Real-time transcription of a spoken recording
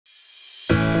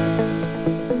Hi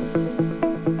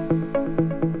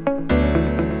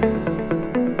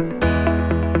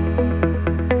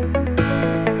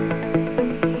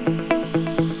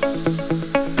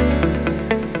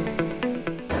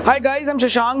guys, I'm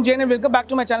Shashank Jain and welcome back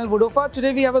to my channel Woodofa.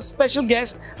 Today we have a special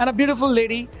guest and a beautiful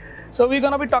lady. So we're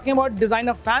going to be talking about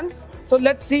designer fans. So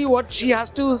let's see what she has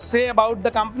to say about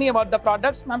the company, about the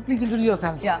products. Ma'am, please introduce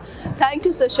yourself. Yeah, thank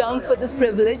you Shashank for this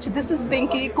privilege. This is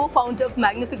Pinky, co-founder of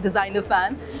Magnific Designer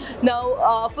Fan.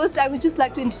 Now, first I would just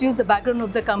like to introduce the background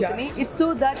of the company. Yeah. It's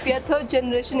so that we are third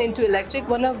generation into electric,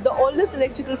 one of the oldest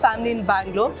electrical family in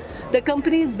Bangalore. The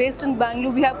company is based in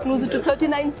Bangalore. We have closer to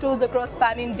 39 stores across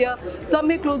pan-India,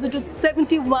 somewhere closer to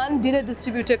 71 dealer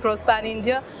distributor across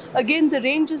pan-India. Again, the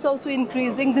range is also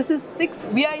increasing.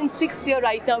 We are in 6th year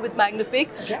right now with Magnific,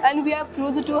 and we have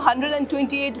closer to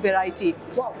 128 variety.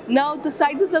 Wow. Now, the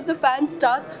sizes of the fan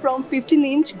starts from 15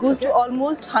 inch, goes to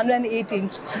almost 108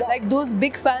 inch. Wow. Like those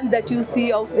big fans that you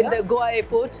see of in the Goa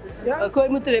airport,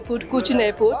 Coimbatore airport, Cochin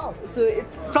airport. Wow. So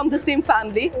it's from the same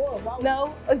family. Oh, wow.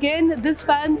 Now, again, these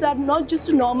fans are not just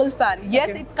a normal fan.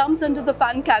 Yes, it comes under the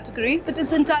fan category, but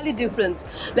it's entirely different.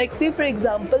 Like say for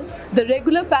example, the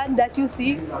regular fan that you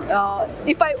see,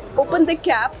 if I open the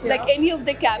cap, like any of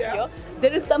the cap here,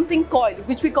 there is something coiled,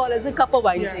 which we call as a copper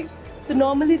winding. Yes. So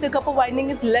normally the copper winding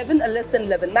is 11 or less than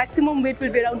 11. Maximum weight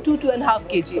will be around 2–2.5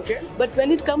 kg. Okay. But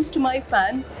when it comes to my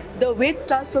fan, the weight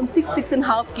starts from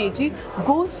 6–6.5 kg,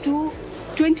 goes to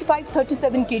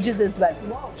 25–37 kgs as well.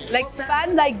 Wow. Like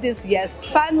fan like this, yes.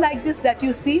 Fan like this that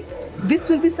you see, this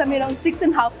will be somewhere around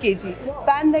 6.5 kg. Wow.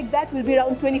 Fan like that will be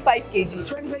around 25 kg.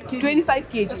 25 kg. 25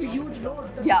 kg. That's a huge load.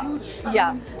 That's Yeah, a huge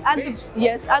and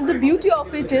yes, and the beauty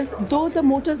of it is, though the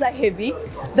motors are heavy,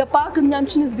 the power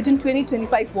consumption is between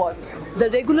 20–25 watts.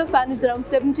 The regular fan is around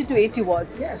 70–80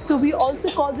 watts. Yes. So we also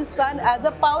call this fan as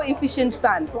a power efficient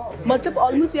fan. Wow. Matlab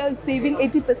almost you are saving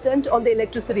 80% on the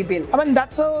electricity bill. I mean,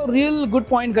 that's a real good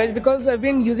point, guys, because I've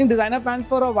been using designer fans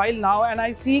for a while now, and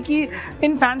I see कि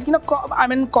in fans की ना, I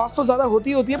mean, cost तो ज़्यादा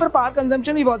होती है, पर power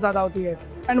consumption भी बहुत ज़्यादा होती है.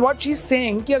 And what she's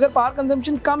saying कि अगर power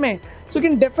consumption कम है, so you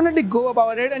can definitely go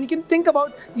about it, and you can think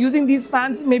about using these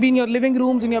fans maybe in your living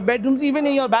rooms, in your bedrooms, even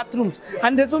in your bathrooms,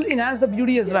 and this will enhance the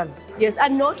beauty as well. Yes,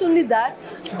 and not only that,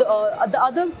 the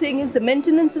other thing is the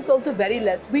maintenance is also very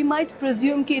less. We might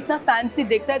presume कि इतना fancy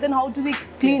दिखता है, then how do we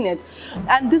clean it?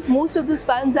 And most of these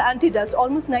fans are anti-dust.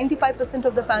 Almost 95%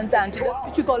 of the fans are anti-dust,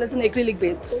 which we call as an acrylic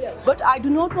base. Yes. But I do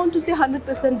not want to say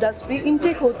 100% dust-free.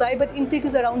 Intake होता है, but intake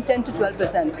is around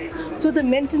 10–12%. So the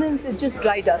maintenance is just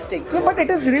dry dusting. Yeah, but it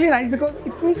is really nice because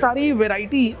इतनी सारी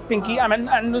variety, Pinky. I mean,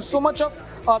 and so much of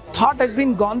thought has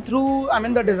been gone through. I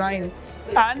mean, the design.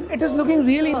 And it is looking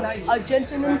really nice. A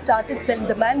gentleman started selling,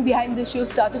 the man behind the show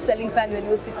started selling fan when he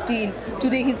was 16.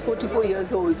 Today he's 44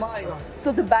 years old. My God.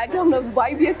 So the background of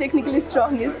why we are technically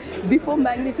strong is, before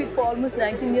Magnific for almost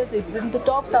 19 years, it's been the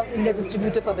top South India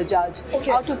distributor for Bajaj.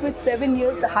 Okay. Out of which 7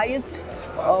 years, the highest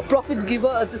profit giver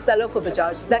or the seller for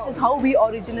Bajaj. That is how we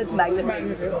originate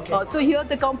Magnific. Okay. So here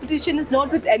the competition is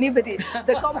not with anybody.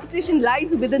 The competition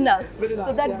lies within us.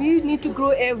 So that we need to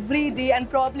grow every day, and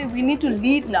probably we need to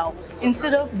lead now.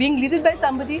 Instead of being led by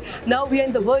somebody, now we are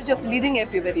in the verge of leading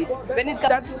everybody. When it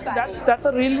comes that's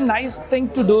a really nice thing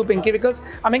to do, Pinky, because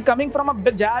I mean, coming from a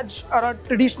Bajaj or a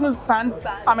traditional fan,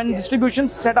 distribution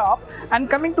setup, and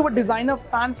coming to a designer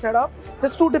fan setup,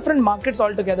 just two different markets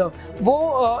altogether.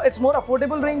 It's more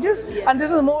affordable ranges, and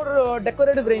this is more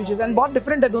decorative ranges, and बहुत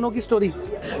different है दोनों की story.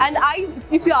 And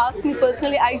if you ask me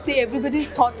personally, I say everybody's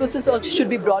thought process also should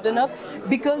be broad enough,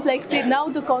 because like say now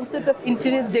the concept of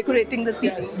interior is decorating the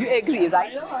ceiling. You agree,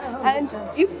 right? And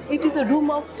if it is a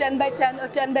room of 10×10 or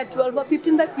 10×12 or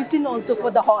 15×15 also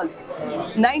for the hall,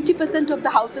 90% of the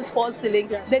house is false ceiling.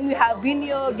 Then we have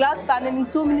veneer, glass paneling,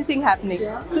 so many things happening.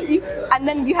 So and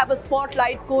then we have a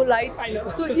spotlight, co-light.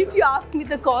 So if you ask me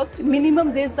the cost,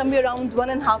 minimum there's somewhere around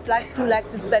 1.5 lakhs, 2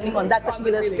 lakhs is spending on that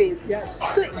particular space.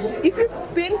 So if you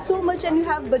spend so much and you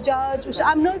have Bajaj,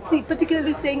 I'm not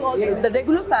particularly saying all the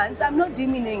regular fans, I'm not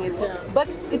demeaning it, but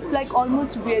it's like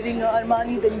almost wearing a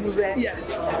Armani than you wear.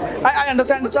 Yes, I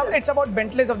understand. It's about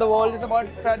Bentleys of the world, it's about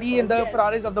Ferrari and the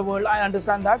Ferraris of the world. I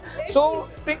understand that. So,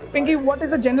 Pinky, what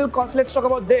is the general cost? Let's talk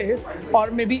about this, or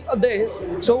maybe this.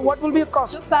 So, what will be a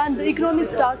cost? So, fan, the economic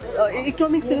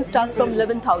sale starts from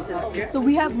 11,000. So,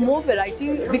 we have more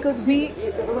variety because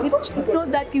it's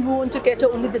not that we want to cater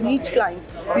only the niche client.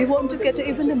 We want to cater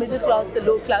even the middle class, the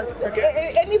low class,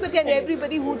 anybody and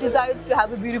everybody who desires to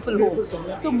have a beautiful home.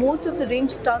 So, most of the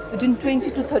range starts between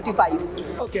 20 to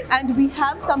 35. Okay. And we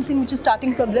have something which is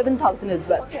starting from 11,000 as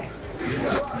well. Okay.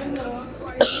 So, I mean,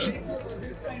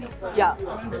 this kind of Yeah.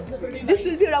 This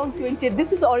will be around 20.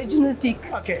 This is original teak.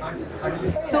 Okay.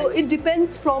 So it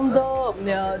depends from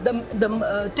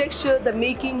the texture, the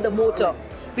making, the motor.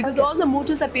 Because all the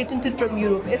motors are patented from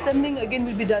Europe. Assembling again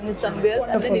will be done in somewhere else,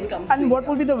 and then it comes. And what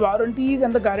will be the warranties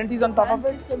and the guarantees on top of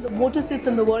it? The motor sits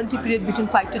on the warranty period between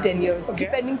 5 to 10 years,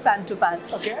 depending fan to fan.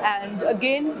 Okay. And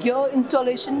again, your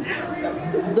installation,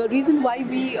 the reason why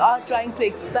we are trying to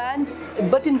expand,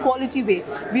 but in quality way.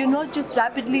 We are not just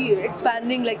rapidly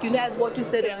expanding, like, as what you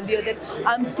said earlier, that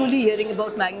I'm slowly hearing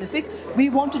about Magnific. We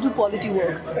want to do quality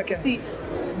work. Okay. See,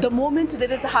 the moment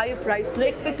there is a higher price, the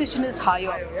expectation is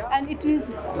higher, and it is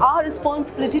our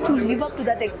responsibility to live up to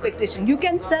that expectation. You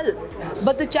can sell,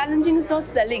 but the challenging is not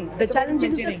selling. The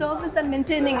challenging is the service and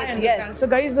maintaining it. Yes. So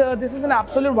guys, this is an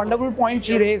absolute wonderful point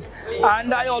she raised,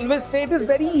 and I always say it is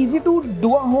very easy to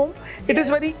do a home. It is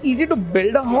very easy to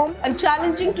build a home, and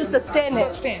challenging to sustain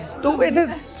it. So it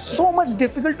is so much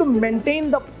difficult to maintain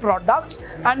the products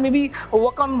and maybe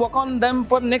work on them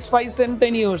for next 5,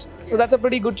 10 years. So that's a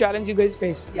pretty good challenge you guys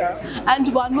face. Yes.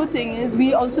 And one more thing is,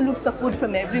 we also look support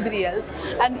from everybody else,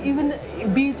 and even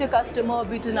be it a customer or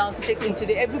be it an architect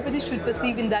interior, everybody should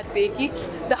perceive in that way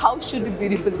that the house should be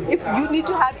beautiful. If you need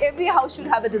to have, every house should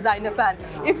have a designer fan.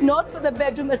 If not for the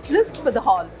bedroom, at least for the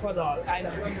hall. For the hall, I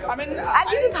know. I mean, and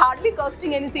it is hardly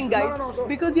costing anything, guys,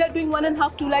 because you are doing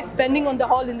 1.5 to 2 lakhs spending on the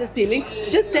hall in the ceiling,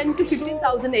 just 10 to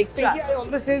 15,000 extra. I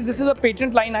always say this is a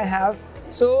patent line I have.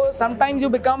 So sometimes you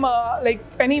become like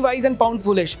penny wise and pound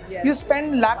foolish. Yes. You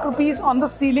spend lakh rupees on the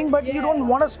ceiling, but you don't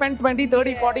want to spend 20,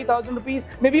 30, 40,000 rupees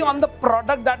maybe on the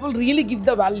product that will really give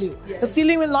the value. The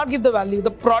ceiling will not give the value.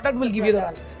 The product will give you the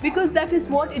value. Because that is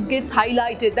what it gets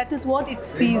highlighted. That is what it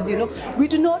sees. We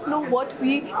do not know what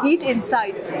we eat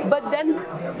inside, but then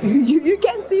you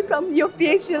can see from your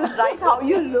facials, right, how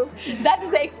you look. That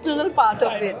is the external part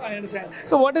of it. I understand.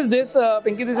 So what is this,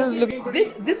 Pinky? This is looking.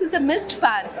 This is a mist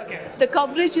fan. Okay. The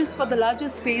coverage is for the larger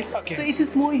space, so it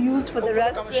is more used for the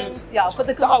restaurants, for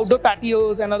the outdoor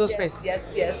patios and other spaces.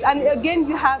 Yes. And again,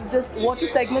 you have this water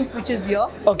segments, which is here.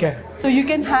 Okay. So you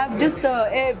can have just the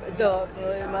air,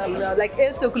 like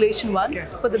air circulation one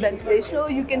for the ventilation,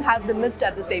 or you can have the mist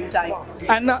at the same time.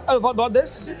 And what about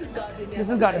this? This is garden. This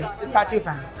is garden, patio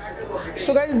fan.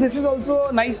 So guys, this is also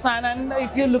a nice fan, and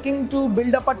if you're looking to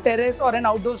build up a terrace or an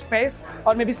outdoor space,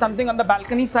 or maybe something on the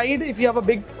balcony side, if you have a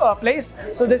big place,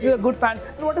 so this is a good fan.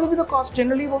 And what will be the cost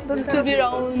generally of this? This will be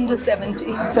around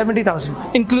 70,000,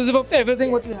 inclusive of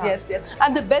everything what you have. Yes.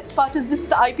 And the best part is, this is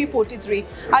the IP43.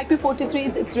 IP43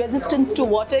 is its resistance to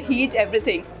water, heat,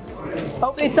 everything.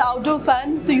 So it's an outdoor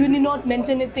fan, so you need not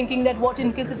maintain it thinking that what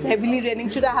in case it's heavily raining,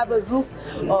 should I have a roof,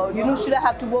 should I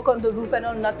have to work on the roof and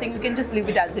all, nothing. You can just leave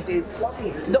it as it is.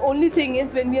 The only thing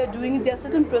is, when we are doing it, there are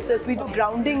certain process. We do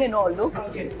grounding and all, no?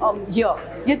 Here,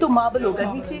 ये तो marble होगा,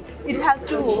 नीचे it has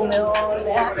to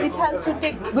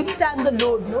withstand the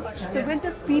load, no? So when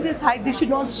the speed is high, they should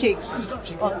not shake.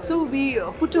 So we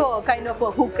put a kind of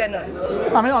a hook and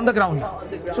on the ground.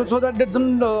 So that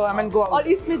doesn't go out. और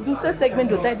इसमें दूसरा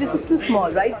segment होता है. This is too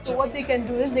small, right? So what they can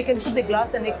do is, they can put the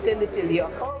glass and extend it till here.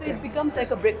 So it becomes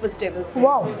like a breakfast table.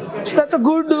 Wow. So that's a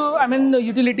good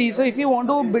utility. So if you want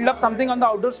to build up something on the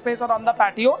outdoor space or on the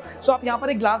patio, so आप यहाँ पर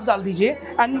एक glass डाल दीजिए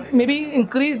and maybe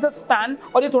increase the span,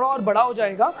 और ये थोड़ा और बड़ा हो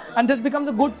जाएगा, and this becomes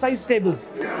a good size table.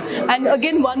 And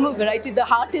again, one more variety. The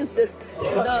heart is this.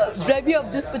 The review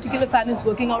of this particular fan is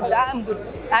working out damn good.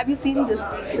 Have you seen this?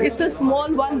 It's a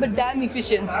small one, but damn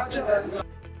efficient.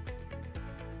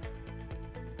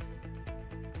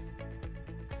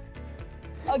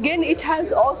 Again, it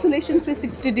has oscillation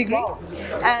 360 degree,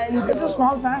 and it's a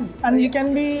small fan, and you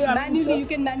can be you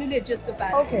can manually adjust the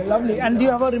fan. Okay, lovely. And do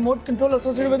you have a remote control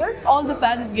associated with it? All the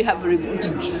fan you have a remote.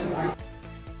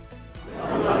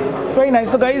 Very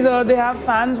nice. So guys, they have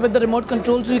fans with the remote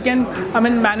control, so you can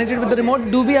manage it with the remote.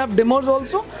 Do we have dimmers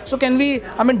also? So can we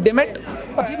dim it?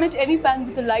 Dim it, any fan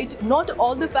with a light, not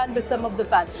all the fan, but some of the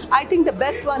fan. I think the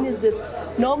best one is this.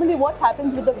 Normally what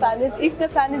happens with the fan is, if the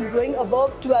fan is going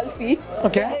above 12 feet, the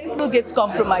airflow gets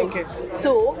compromised.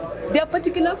 So their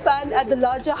particular fan at the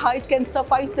larger height can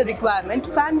suffice the requirement.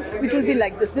 Fan, it will be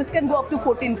like this. This can go up to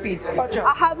 14 feet.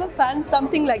 I have a fan,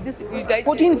 something like this, you guys.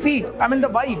 14 feet? The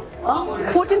wide?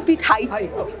 14 feet height.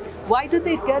 Why do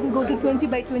they can go to 20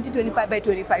 by 20, 25 by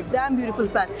 25? Damn beautiful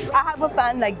fan. I have a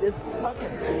fan like this,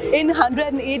 in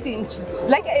 108 inch,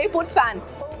 like an airport fan.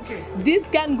 This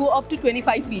can go up to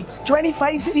 25 feet.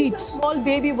 25 feet? Small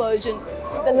baby version.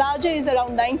 The larger is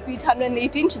around 9 feet,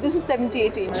 108 inch. This is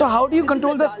 78 inch. So how do you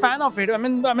control the span of it? I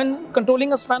mean,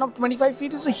 controlling a span of 25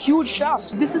 feet is a huge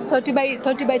task. This is 30 by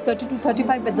 32,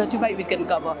 35 by 35 we can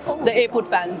cover. The airport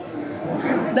fans.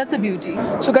 That's a beauty.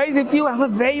 So guys, if you have a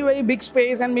very big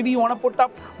space and maybe you want to put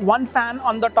up one fan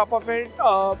on the top of it,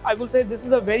 I will say this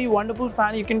is a very wonderful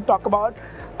fan you can talk about.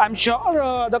 I'm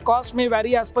sure the cost may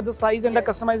vary as per the size and the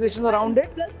customizations around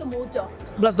it. Plus the motor.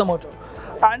 Plus the motor.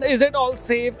 And is it all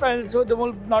safe and so they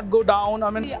will not go down? I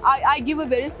mean, I give a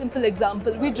very simple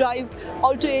example. We drive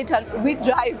Alto 800, we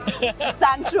drive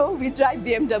Santro, we drive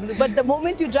BMW. But the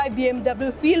moment you drive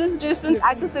BMW, feel is different,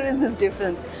 accessories is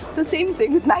different. So same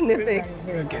thing with Magnific.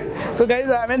 Okay. So guys,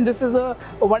 I mean, this is a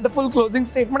wonderful closing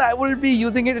statement. I will be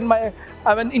using it in my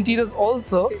interiors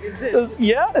also. Is it?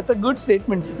 Yeah, it's a good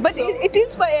statement. But it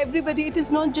is for everybody. It is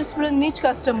not just for a niche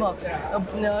customer.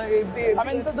 I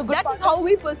mean, so the good that part is how is,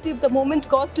 we perceive the moment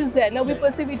cost is there. Now we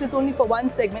perceive it is only for one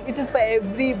segment. It is for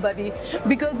everybody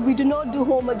because we do not do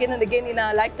home again and again in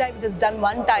our lifetime. It is done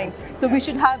one time. So we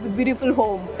should have a beautiful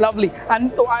home. Lovely.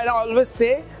 And I always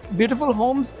say, beautiful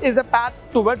homes is a path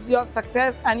towards your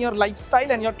success and your lifestyle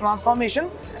and your transformation.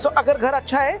 So अगर घर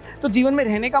अच्छा है तो जीवन में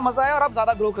रहने का मजा है और आप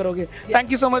ज़्यादा grow करोगे.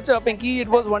 Thank you so much, Pinky. It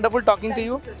was wonderful talking to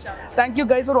you. Thank you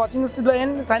guys for watching us to the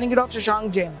end. Signing it off,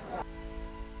 Shashank Jain.